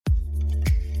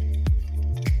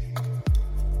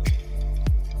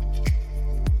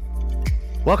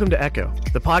Welcome to Echo,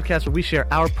 the podcast where we share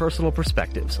our personal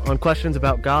perspectives on questions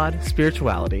about God,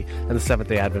 spirituality, and the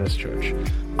Seventh-day Adventist Church.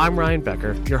 I'm Ryan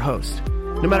Becker, your host.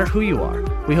 No matter who you are,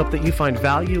 we hope that you find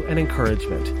value and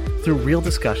encouragement through real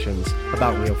discussions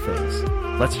about real things.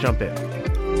 Let's jump in.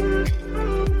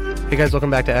 Hey guys,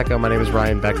 welcome back to Echo. My name is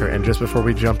Ryan Becker, and just before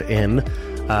we jump in,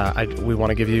 we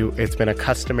want to give you, it's been a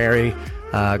customary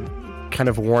kind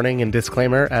of warning and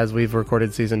disclaimer as we've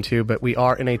recorded season 2, but we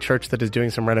are in a church that is doing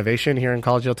some renovation here in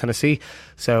Collegeville, Tennessee.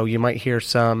 So you might hear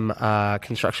some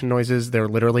construction noises. They're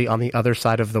literally on the other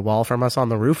side of the wall from us on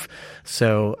the roof.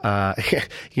 So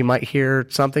you might hear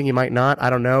something, you might not. I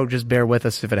don't know. Just bear with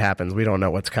us if it happens. We don't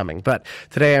know what's coming. But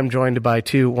today I'm joined by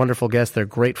two wonderful guests. They're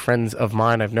great friends of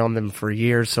mine. I've known them for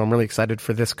years, so I'm really excited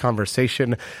for this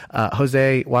conversation.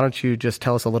 Jose, why don't you just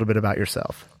tell us a little bit about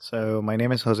yourself? So my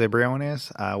name is Jose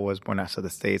Briones. I was born outside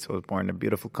the States. I was born in the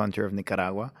beautiful country of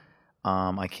Nicaragua.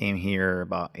 I came here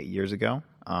about 8 years ago.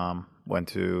 Went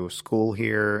to school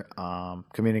here,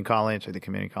 community college. I did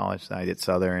community college. I did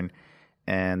Southern.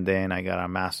 And then I got a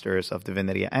master's of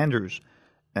divinity at Andrews.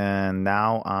 And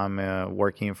now I'm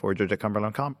working for Georgia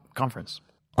Cumberland Conference.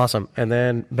 Awesome. And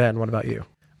then, Ben, what about you?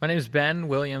 My name is Ben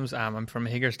Williams. I'm from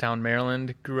Hagerstown,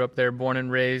 Maryland. Grew up there, born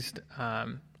and raised.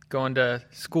 Going to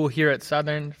school here at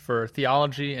Southern for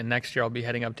theology, and next year I'll be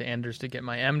heading up to Andrews to get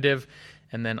my MDiv,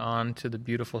 and then on to the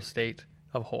beautiful state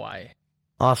of Hawaii.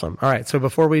 Awesome. All right. So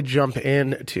before we jump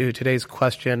into today's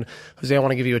question, Jose, I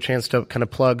want to give you a chance to kind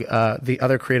of plug the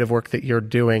other creative work that you're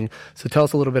doing. So tell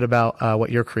us a little bit about what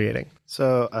you're creating.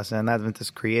 So as an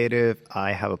Adventist creative,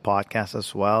 I have a podcast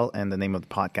as well, and the name of the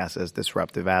podcast is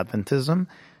Disruptive Adventism.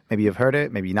 Maybe you've heard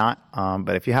it, maybe not.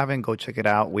 But if you haven't, go check it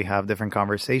out. We have different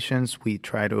conversations. We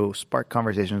try to spark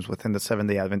conversations within the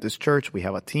Seventh-day Adventist Church. We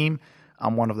have a team.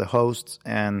 I'm one of the hosts,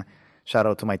 and shout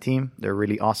out to my team. They're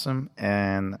really awesome.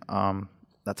 And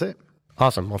that's it.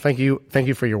 Awesome. Well, thank you. Thank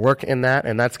you for your work in that.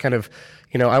 And that's kind of,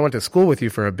 I went to school with you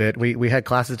for a bit. We had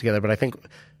classes together, but I think,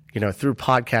 through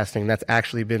podcasting, that's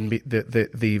actually been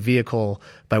the vehicle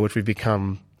by which we've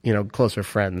become closer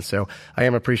friends. So I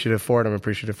am appreciative for it. I'm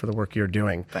appreciative for the work you're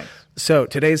doing. Thanks. So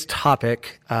today's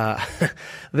topic,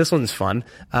 this one's fun,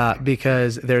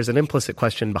 because there's an implicit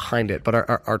question behind it. But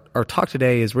our talk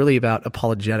today is really about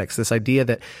apologetics, this idea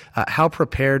that how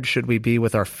prepared should we be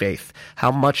with our faith?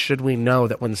 How much should we know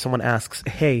that when someone asks,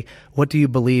 hey, what do you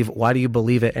believe? Why do you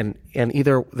believe it? And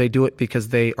either they do it because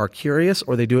they are curious,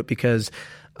 or they do it because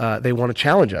they want to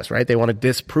challenge us, right? They want to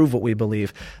disprove what we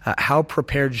believe. How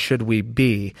prepared should we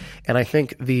be? And I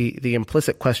think the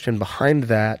implicit question behind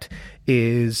that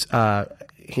is,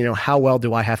 how well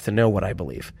do I have to know what I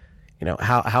believe?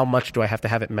 How much do I have to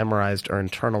have it memorized or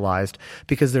internalized?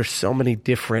 Because there's so many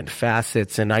different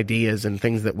facets and ideas and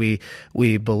things that we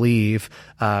believe.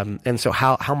 And so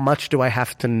how much do I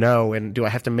have to know? And do I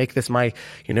have to make this my,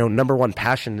 number one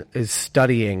passion is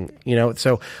studying,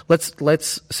 so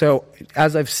so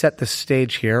as I've set the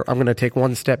stage here, I'm going to take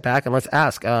one step back and let's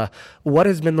ask, what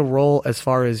has been the role as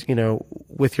far as,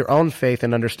 with your own faith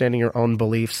and understanding your own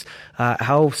beliefs?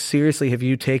 How seriously have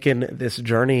you taken this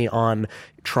journey on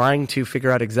trying to figure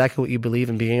out exactly what you believe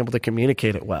and being able to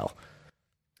communicate it well?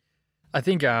 I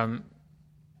think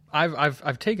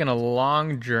I've taken a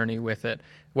long journey with it,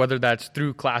 whether that's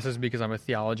through classes because I'm a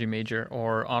theology major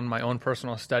or on my own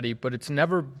personal study, but it's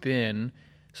never been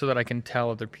so that I can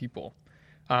tell other people.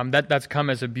 That's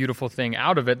come as a beautiful thing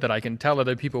out of it, that I can tell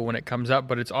other people when it comes up,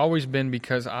 but it's always been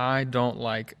because I don't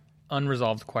like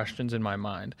unresolved questions in my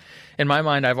mind. In my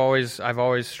mind, I've always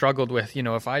struggled with,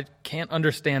 if I can't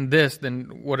understand this,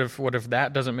 then what if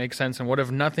that doesn't make sense, and what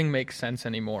if nothing makes sense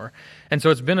anymore? And so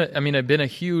it's been a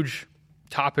huge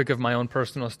topic of my own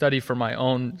personal study for my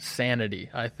own sanity,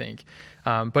 I think.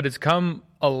 But it's come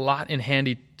a lot in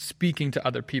handy speaking to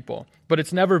other people. But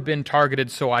it's never been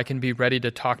targeted so I can be ready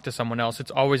to talk to someone else.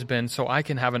 It's always been so I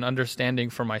can have an understanding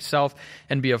for myself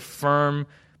and be a firm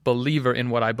believer in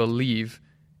what I believe.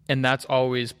 And that's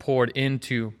always poured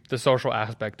into the social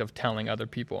aspect of telling other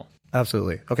people.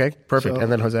 Absolutely. Okay, perfect.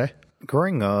 And then Jose?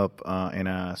 Growing up in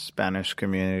a Spanish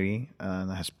community, in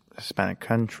a Hispanic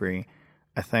country,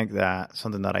 I think that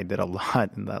something that I did a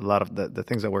lot, and that a lot of the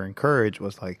things that were encouraged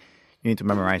was like, you need to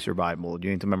memorize your Bible, you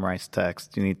need to memorize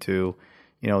text, you need to,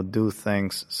 do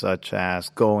things such as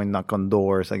go and knock on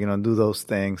doors, do those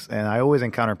things. And I always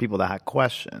encounter people that had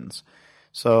questions.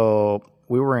 So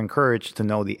we were encouraged to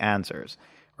know the answers.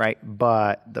 Right.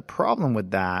 But the problem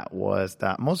with that was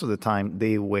that most of the time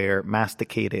they were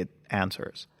masticated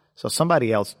answers. So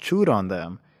somebody else chewed on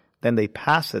them, then they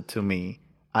passed it to me.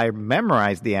 I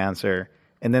memorized the answer,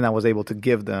 and then I was able to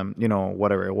give them,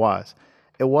 whatever it was.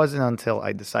 It wasn't until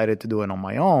I decided to do it on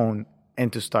my own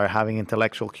and to start having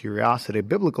intellectual curiosity,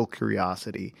 biblical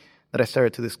curiosity, that I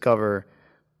started to discover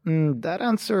that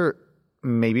answer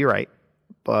may be right,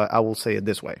 but I will say it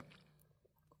this way.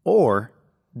 Or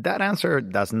that answer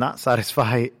does not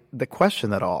satisfy the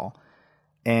question at all.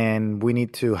 And we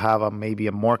need to have maybe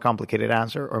a more complicated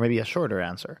answer or maybe a shorter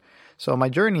answer. So my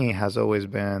journey has always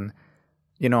been,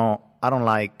 I don't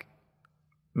like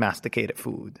masticated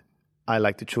food. I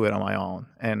like to chew it on my own.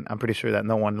 And I'm pretty sure that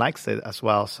no one likes it as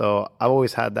well. So I've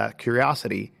always had that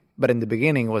curiosity. But in the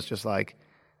beginning, it was just like,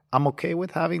 I'm okay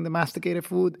with having the masticated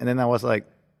food. And then I was like,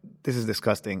 this is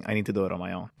disgusting. I need to do it on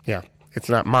my own. Yeah. It's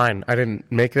not mine. I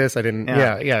didn't make this. I didn't.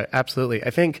 Yeah, absolutely. I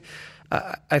think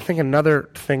another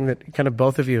thing that kind of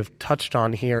both of you have touched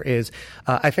on here is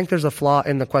I think there's a flaw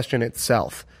in the question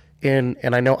itself. And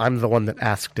I know I'm the one that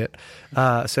asked it.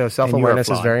 So self-awareness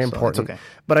is very important. So okay.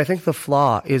 But I think the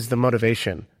flaw is the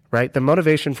motivation, right? The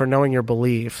motivation for knowing your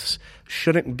beliefs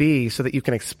shouldn't be so that you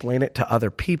can explain it to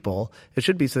other people. It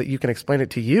should be so that you can explain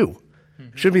it to you.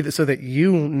 It should be so that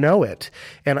you know it.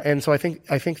 And so I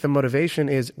think the motivation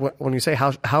is when you say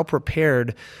how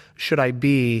prepared should I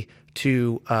be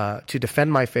to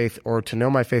defend my faith or to know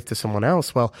my faith to someone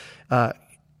else? Well,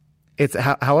 it's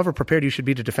however prepared you should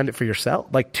be to defend it for yourself,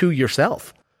 like to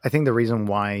yourself. I think the reason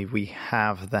why we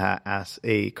have that as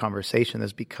a conversation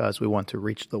is because we want to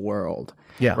reach the world,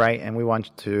 right? And we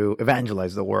want to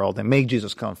evangelize the world and make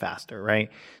Jesus come faster, right?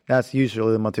 That's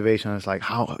usually the motivation. It's like,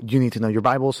 how you need to know your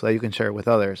Bible so that you can share it with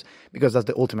others, because that's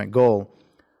the ultimate goal.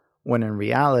 When in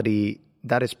reality,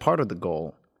 that is part of the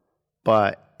goal.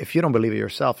 But if you don't believe it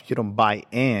yourself, you don't buy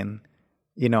in,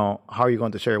 how are you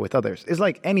going to share it with others? It's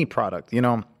like any product,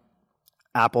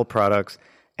 Apple products,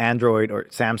 Android or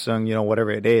Samsung, whatever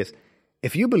it is.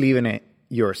 If you believe in it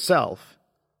yourself,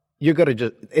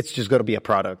 it's just going to be a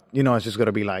product. It's just going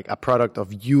to be like a product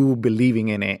of you believing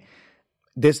in it.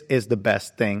 This is the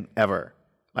best thing ever.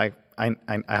 Like I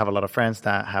have a lot of friends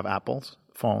that have Apple's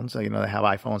phones, they have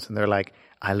iPhones, and they're like,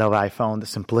 I love iPhone. The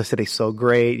simplicity is so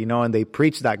great, and they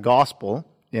preach that gospel,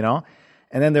 And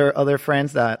then there are other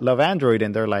friends that love Android,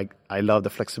 and they're like, I love the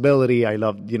flexibility. I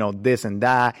love, this and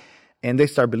that. And they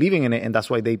start believing in it, and that's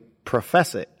why they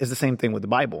profess it. It's the same thing with the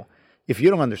Bible. If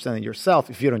you don't understand it yourself,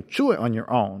 if you don't chew it on your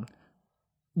own,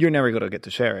 you're never going to get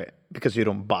to share it because you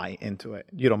don't buy into it.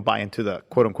 You don't buy into the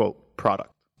quote-unquote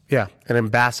product. Yeah, an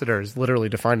ambassador is literally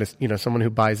defined as someone who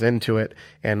buys into it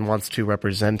and wants to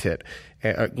represent it,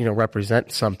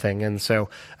 represent something. And so,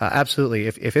 absolutely,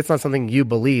 if it's not something you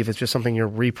believe, it's just something you're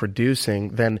reproducing,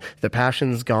 then the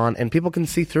passion's gone, and people can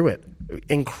see through it.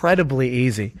 Incredibly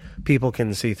easy, people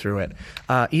can see through it.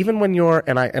 Even when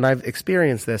I've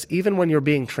experienced this, even when you're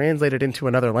being translated into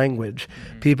another language,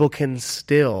 people can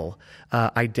still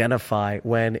identify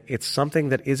when it's something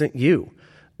that isn't you.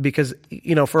 Because,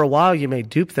 for a while you may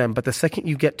dupe them, but the second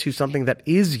you get to something that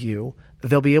is you,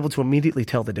 they'll be able to immediately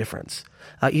tell the difference.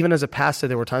 Even as a pastor,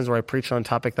 there were times where I preached on a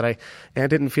topic that I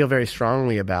didn't feel very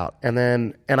strongly about.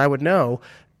 And I would know,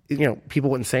 people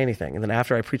wouldn't say anything. And then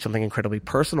after I preached something incredibly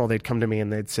personal, they'd come to me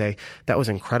and they'd say, that was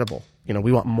incredible.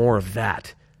 We want more of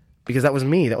that. Because that was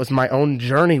me. That was my own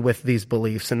journey with these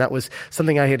beliefs. And that was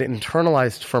something I had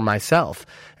internalized for myself.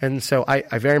 And so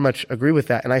I very much agree with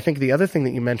that. And I think the other thing that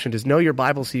you mentioned is know your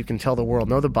Bible so you can tell the world.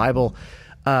 Know the Bible.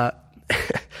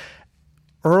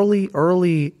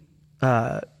 Early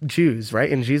Jews, right,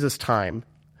 in Jesus' time,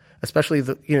 especially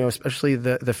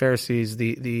the Pharisees,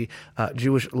 the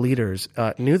Jewish leaders,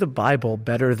 knew the Bible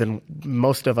better than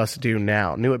most of us do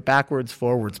now. Knew it backwards,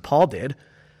 forwards. Paul did.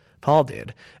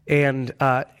 And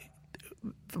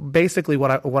basically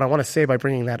what I want to say by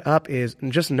bringing that up is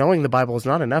just knowing the Bible is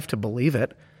not enough to believe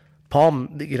it. Paul,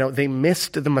 they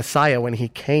missed the Messiah when he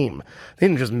came. They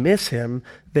didn't just miss him,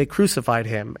 they crucified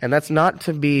him. And that's not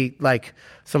to be like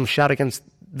some shout against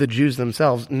the Jews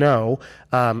themselves, no.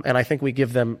 And I think we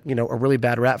give them, a really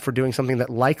bad rap for doing something that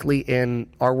likely in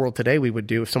our world today we would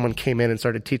do. If someone came in and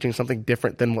started teaching something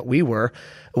different than what we were,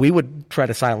 we would try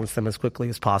to silence them as quickly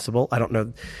as possible. I don't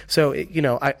know. So,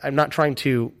 I'm not trying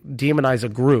to demonize a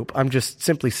group. I'm just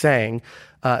simply saying,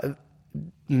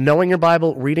 knowing your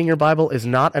Bible, reading your Bible is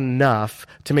not enough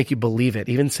to make you believe it.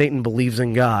 Even Satan believes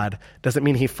in God. Doesn't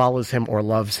mean he follows him or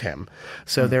loves him.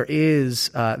 So there is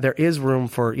room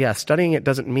for, studying it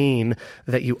doesn't mean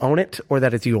that you own it or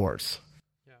that it's yours.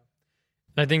 Yeah.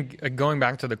 I think going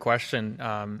back to the question,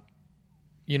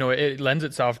 it lends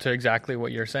itself to exactly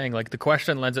what you're saying. Like the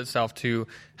question lends itself to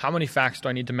how many facts do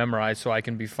I need to memorize so I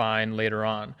can be fine later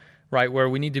on, right? Where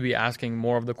we need to be asking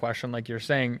more of the question, like you're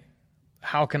saying,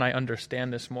 how can I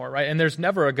understand this more, right? And there's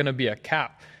never going to be a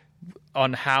cap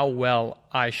on how well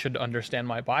I should understand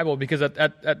my Bible, because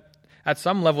at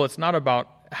some level, it's not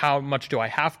about how much do I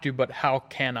have to, but how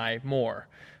can I more,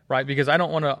 right? Because I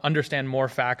don't want to understand more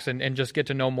facts and just get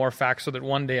to know more facts so that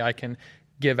one day I can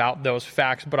give out those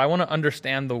facts, but I want to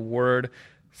understand the word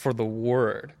for the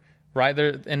word, right?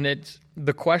 And it's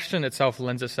the question itself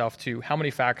lends itself to how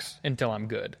many facts until I'm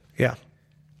good. Yeah.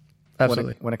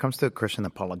 Absolutely. When it comes to Christian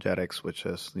apologetics, which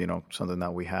is, something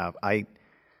that we have, I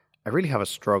really have a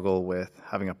struggle with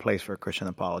having a place for Christian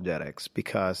apologetics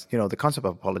because, the concept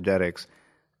of apologetics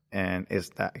is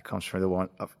that it comes from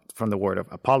the word of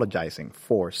apologizing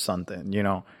for something,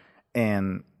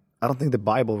 and I don't think the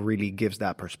Bible really gives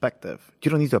that perspective. You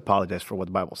don't need to apologize for what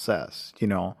the Bible says, you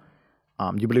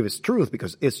believe it's truth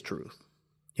because it's truth,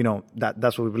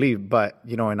 that's what we believe. But,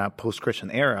 in a post-Christian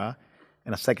era,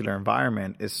 in a secular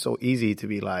environment, it's so easy to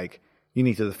be like, you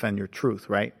need to defend your truth,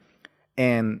 right?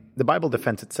 And the Bible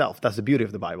defends itself. That's the beauty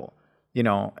of the Bible,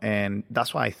 and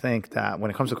that's why I think that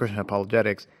when it comes to Christian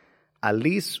apologetics, at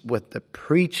least with the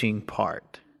preaching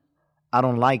part, I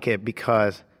don't like it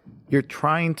because you're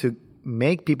trying to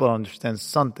make people understand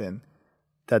something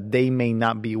that they may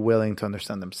not be willing to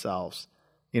understand themselves.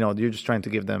 You're just trying to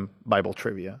give them Bible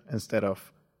trivia instead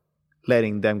of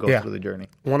letting them go through the journey.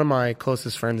 One of my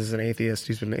closest friends is an atheist.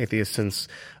 He's been an atheist since,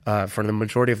 for the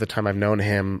majority of the time I've known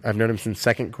him. I've known him since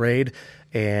second grade,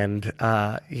 and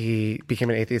he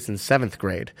became an atheist in seventh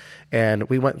grade. And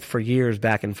we went for years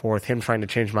back and forth, him trying to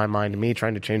change my mind, me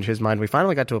trying to change his mind. We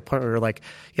finally got to a point where we were like,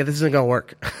 yeah, this isn't going to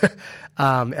work.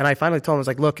 And I finally told him, I was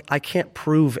like, look, I can't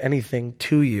prove anything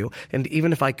to you. And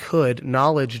even if I could,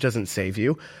 knowledge doesn't save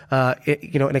you.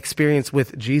 An experience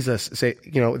with Jesus,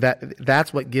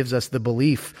 that's what gives us the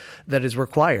belief that is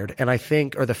required. And I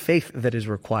think, or the faith that is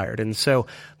required. And so,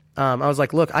 I was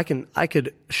like, look, I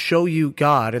could show you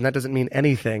God, and that doesn't mean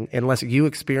anything unless you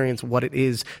experience what it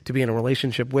is to be in a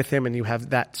relationship with Him and you have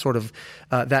that sort of,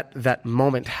 that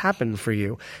moment happen for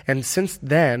you. And since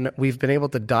then, we've been able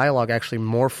to dialogue actually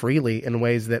more freely in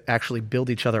ways that actually build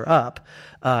each other up.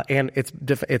 And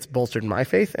it's bolstered my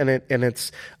faith,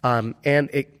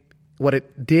 what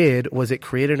it did was it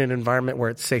created an environment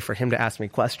where it's safe for him to ask me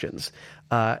questions.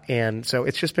 And so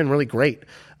it's just been really great.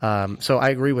 So I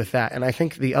agree with that. And I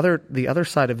think the other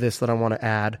side of this that I want to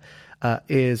add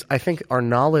is I think our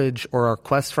knowledge or our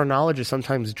quest for knowledge is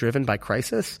sometimes driven by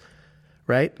crisis,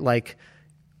 right? Like,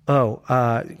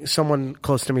 someone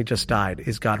close to me just died.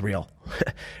 Is God real?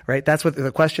 Right? That's what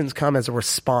the questions come as a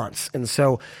response. And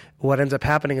so what ends up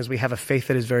happening is we have a faith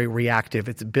that is very reactive.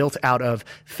 It's built out of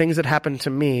things that happen to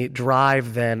me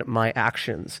drive then my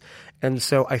actions. And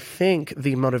so I think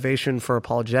the motivation for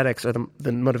apologetics or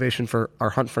the motivation for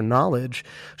our hunt for knowledge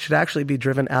should actually be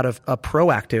driven out of a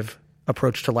proactive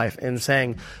approach to life and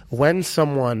saying, when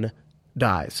someone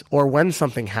dies or when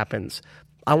something happens,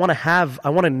 I want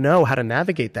to know how to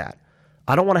navigate that.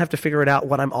 I don't want to have to figure it out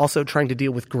when I'm also trying to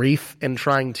deal with grief and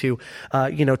trying to,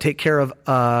 take care of,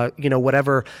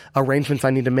 whatever arrangements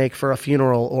I need to make for a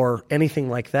funeral or anything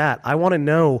like that. I want to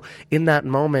know in that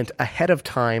moment ahead of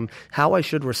time how I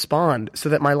should respond so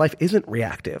that my life isn't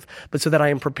reactive, but so that I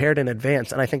am prepared in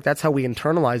advance. And I think that's how we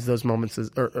internalize those moments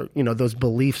or those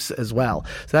beliefs as well.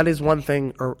 So that is one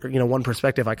thing or one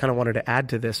perspective I kind of wanted to add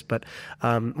to this. But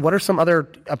what are some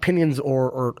other opinions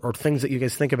or things that you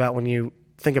guys think about when you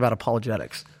think about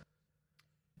apologetics?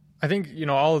 I think,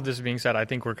 all of this being said, I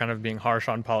think we're kind of being harsh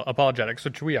on apologetics,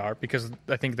 which we are, because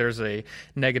I think there's a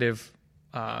negative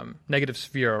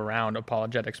sphere around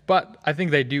apologetics. But I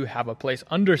think they do have a place.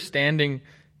 Understanding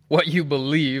what you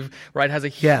believe, right, has a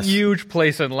huge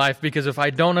place in life, because if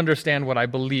I don't understand what I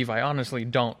believe, I honestly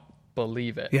don't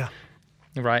believe it. Yeah.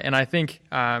 Right? And I think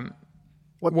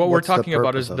what we're talking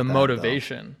about is the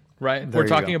motivation. Right? We're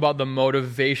talking about the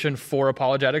motivation for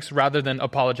apologetics rather than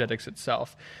apologetics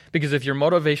itself. Because if your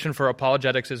motivation for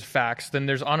apologetics is facts, then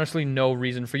there's honestly no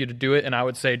reason for you to do it. And I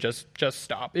would say just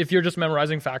stop. If you're just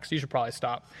memorizing facts, you should probably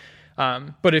stop.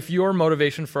 But if your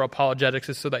motivation for apologetics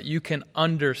is so that you can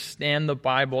understand the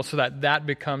Bible, so that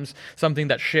becomes something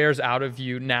that shares out of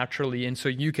you naturally, and so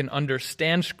you can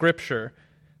understand Scripture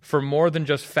for more than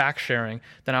just fact sharing,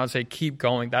 then I would say keep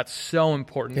going. That's so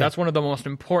important. Yeah. That's one of the most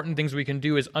important things we can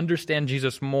do is understand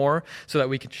Jesus more so that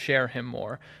we can share him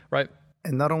more, right?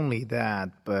 And not only that,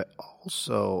 but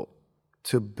also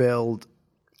to build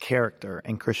character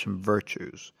and Christian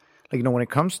virtues. Like, when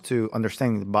it comes to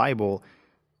understanding the Bible,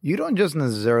 you don't just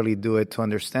necessarily do it to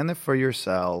understand it for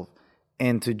yourself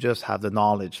and to just have the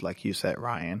knowledge, like you said,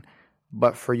 Ryan,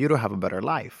 but for you to have a better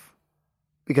life.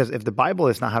 Because if the Bible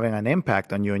is not having an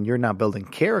impact on you and you're not building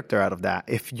character out of that,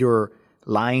 if your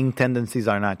lying tendencies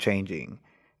are not changing,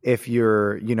 if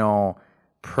you're,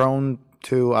 prone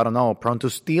to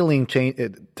stealing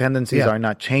tendencies are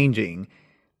not changing,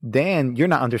 then you're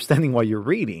not understanding what you're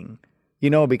reading,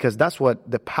 because that's what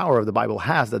the power of the Bible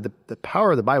has, that the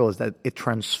power of the Bible is that it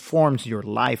transforms your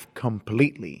life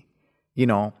completely,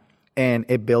 and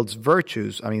it builds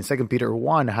virtues. I mean, 2 Peter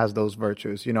 1 has those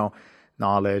virtues,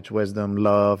 knowledge, wisdom,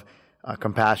 love,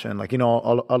 compassion,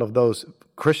 all of those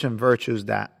Christian virtues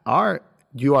that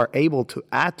you are able to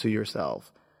add to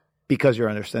yourself because you're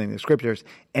understanding the scriptures.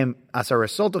 And as a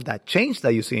result of that change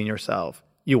that you see in yourself,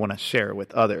 you want to share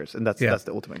with others, and that's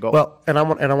the ultimate goal. Well, and I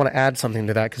want to add something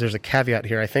to that, because there's a caveat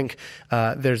here. I think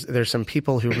there's some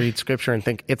people who read scripture and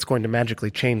think it's going to magically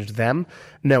change them.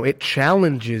 No, it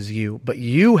challenges you, but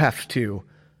you have to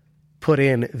put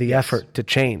in the effort to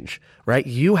change, right?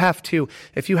 You have to,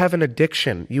 if you have an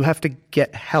addiction, you have to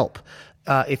get help.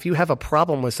 If you have a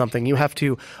problem with something, you have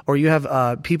to, or you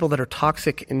have people that are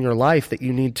toxic in your life that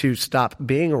you need to stop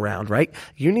being around, right?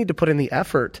 You need to put in the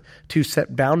effort to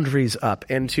set boundaries up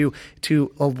and to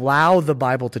allow the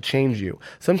Bible to change you.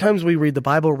 Sometimes we read the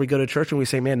Bible or we go to church and we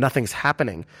say, man, nothing's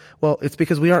happening. Well, it's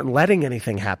because we aren't letting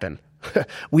anything happen.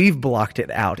 We've blocked it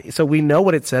out. So we know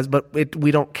what it says, but we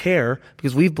don't care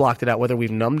because we've blocked it out, whether we've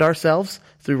numbed ourselves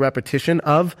through repetition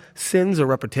of sins or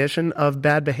repetition of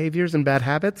bad behaviors and bad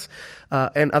habits.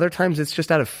 And other times it's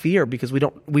just out of fear because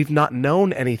we've not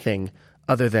known anything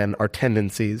other than our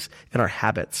tendencies and our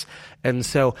habits. And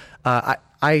so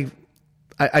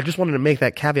I just wanted to make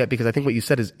that caveat because I think what you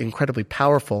said is incredibly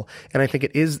powerful. And I think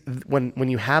it is when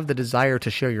you have the desire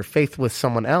to share your faith with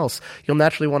someone else, you'll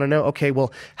naturally want to know, okay,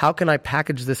 well, how can I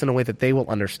package this in a way that they will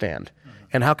understand?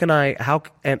 And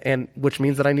and which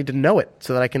means that I need to know it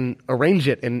so that I can arrange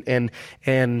it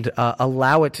and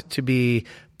allow it to be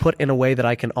put in a way that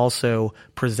I can also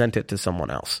present it to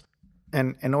someone else.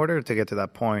 And in order to get to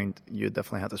that point, you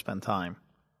definitely have to spend time.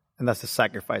 And that's the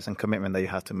sacrifice and commitment that you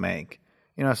have to make.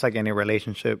 It's like any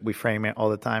relationship. We frame it all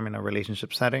the time in a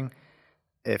relationship setting.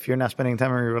 If you're not spending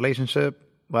time in your relationship,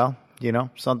 well,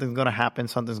 something's going to happen,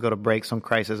 something's going to break, some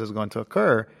crisis is going to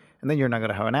occur, and then you're not going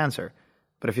to have an answer.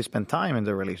 But if you spend time in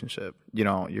the relationship,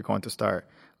 you're going to start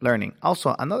learning.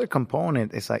 Also, another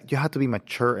component is like you have to be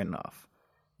mature enough,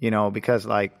 because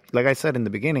like I said in the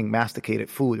beginning,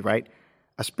 masticated food, right?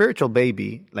 A spiritual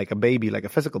baby, like a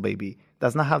physical baby,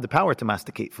 does not have the power to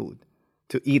masticate food,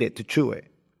 to eat it, to chew it,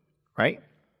 right?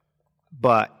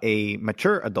 But a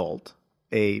mature adult,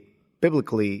 a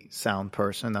biblically sound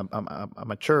person, a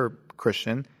mature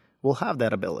Christian will have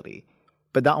that ability.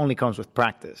 But that only comes with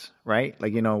practice, right?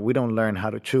 Like, we don't learn how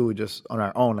to chew just on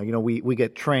our own. Like, we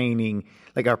get training,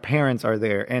 like our parents are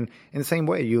there. And in the same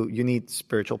way, you need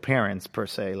spiritual parents per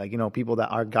se, like, people that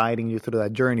are guiding you through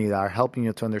that journey, that are helping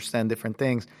you to understand different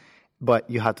things. But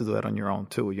you have to do it on your own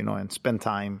too, and spend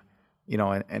time,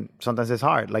 and sometimes it's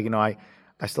hard. Like,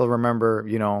 I still remember,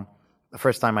 the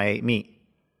first time I ate meat,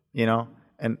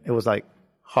 and it was like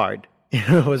hard.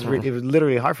 It was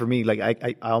literally hard for me. Like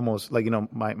I almost like,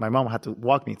 my mom had to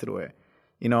walk me through it,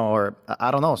 or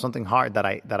I don't know, something hard that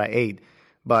I ate,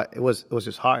 but it was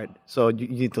just hard. So you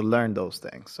need to learn those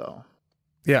things. So.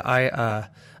 Yeah, I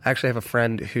actually have a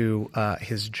friend who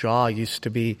his jaw used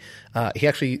to be, he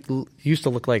actually used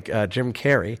to look like Jim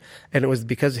Carrey, and it was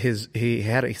because he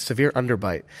had a severe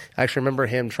underbite. I actually remember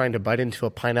him trying to bite into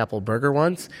a pineapple burger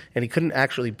once, and he couldn't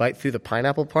actually bite through the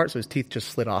pineapple part, so his teeth just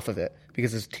slid off of it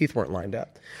because his teeth weren't lined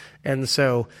up. And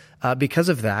so because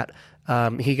of that,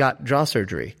 he got jaw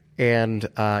surgery. And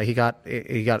he got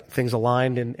things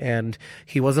aligned, and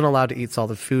he wasn't allowed to eat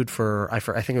solid food for I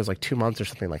think it was like 2 months or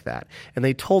something like that. And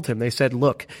they told him, they said,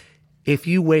 look, if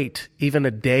you wait even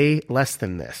a day less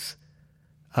than this,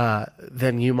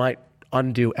 then you might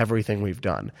undo everything we've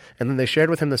done. And then they shared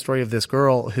with him the story of this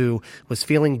girl who was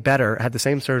feeling better, had the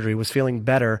same surgery, was feeling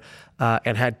better,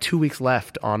 and had 2 weeks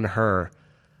left on her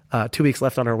 2 weeks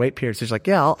left on her wait period. So she's like,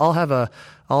 yeah, I'll have a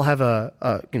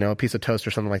a piece of toast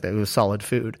or something like that. It was solid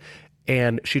food.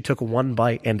 And she took one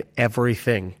bite and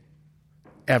everything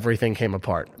came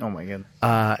apart. Oh my God.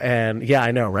 And yeah,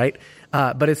 I know, right?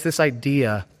 But it's this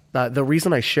idea. The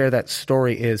reason I share that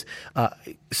story is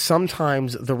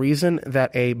sometimes the reason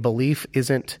that a belief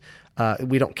isn't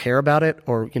we don't care about it,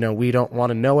 or we don't want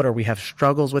to know it, or we have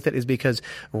struggles with it, is because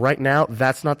right now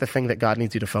that's not the thing that God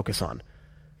needs you to focus on.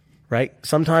 Right?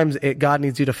 Sometimes God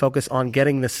needs you to focus on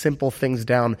getting the simple things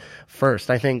down first.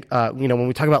 I think, when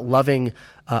we talk about loving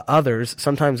others,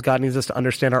 sometimes God needs us to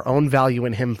understand our own value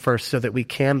in Him first so that we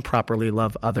can properly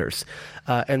love others.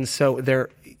 And so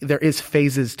there is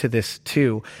phases to this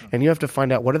too. And you have to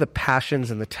find out what are the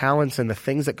passions and the talents and the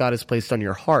things that God has placed on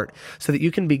your heart so that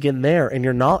you can begin there in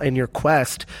your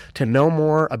quest to know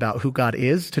more about who God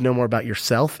is, to know more about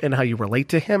yourself and how you relate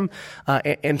to him,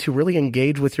 and to really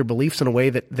engage with your beliefs in a way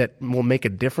that will make a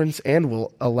difference and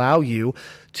will allow you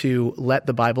to let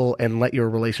the Bible and let your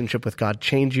relationship with God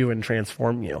change you and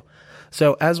transform you.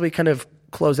 So as we kind of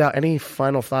close out, any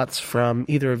final thoughts from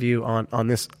either of you on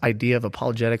this idea of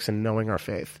apologetics and knowing our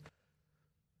faith?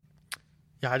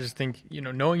 Yeah, I just think,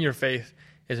 knowing your faith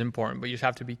is important, but you just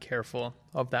have to be careful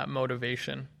of that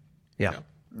motivation. Yeah.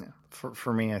 Yeah.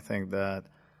 For me, I think that,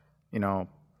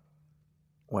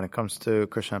 when it comes to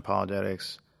Christian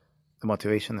apologetics, the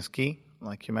motivation is key,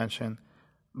 like you mentioned,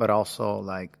 but also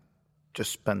like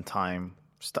just spend time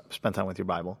with your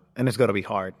Bible. And it's going to be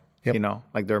hard. Yep.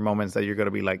 Like there are moments that you're going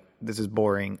to be like, this is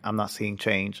boring. I'm not seeing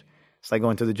change. It's like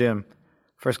going to the gym.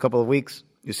 First couple of weeks,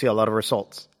 you see a lot of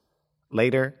results.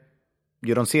 Later,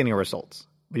 you don't see any results,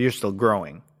 but you're still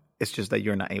growing. It's just that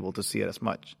you're not able to see it as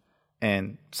much.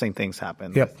 And same things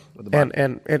happen. Yep. With the Bible.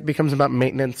 And it becomes about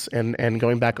maintenance and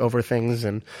going back over things.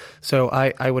 And so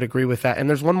I would agree with that. And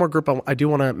there's one more group I do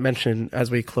want to mention as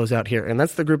we close out here, and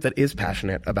that's the group that is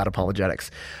passionate about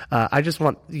apologetics. I just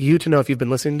want you to know, if you've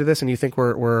been listening to this and you think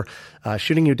we're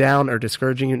shooting you down or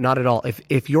discouraging you, not at all.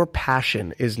 If your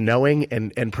passion is knowing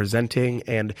and presenting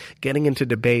and getting into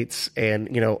debates and,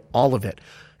 all of it,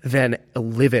 then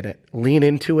live in it, lean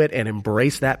into it, and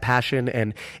embrace that passion,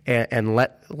 and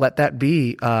let that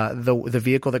be the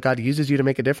vehicle that God uses you to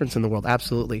make a difference in the world.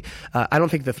 Absolutely. I don't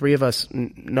think the three of us,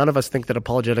 none of us think that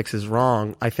apologetics is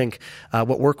wrong. I think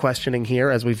what we're questioning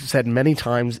here, as we've said many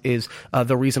times, is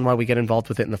the reason why we get involved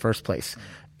with it in the first place.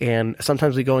 And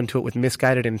sometimes we go into it with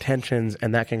misguided intentions,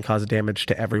 and that can cause damage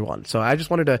to everyone. So I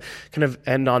just wanted to kind of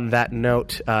end on that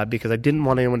note because I didn't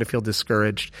want anyone to feel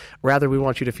discouraged. Rather, we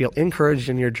want you to feel encouraged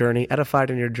in your journey, edified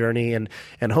in your journey, and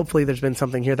hopefully there's been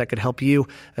something here that could help you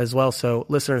as well. So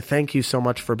listener, thank you so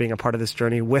much for being a part of this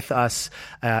journey with us.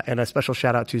 And a special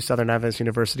shout out to Southern Adventist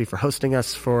University for hosting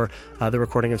us for the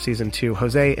recording of season 2.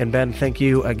 Jose and Ben, thank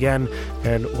you again,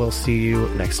 and we'll see you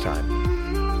next time.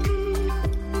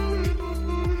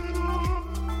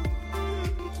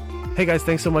 Hey guys,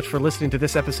 thanks so much for listening to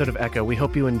this episode of Echo. We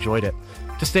hope you enjoyed it.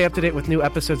 To stay up to date with new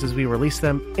episodes as we release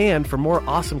them, and for more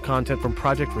awesome content from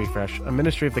Project Refresh, a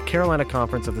ministry of the Carolina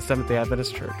Conference of the Seventh-day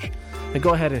Adventist Church, then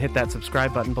go ahead and hit that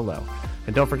subscribe button below.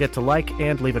 And don't forget to like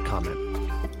and leave a comment.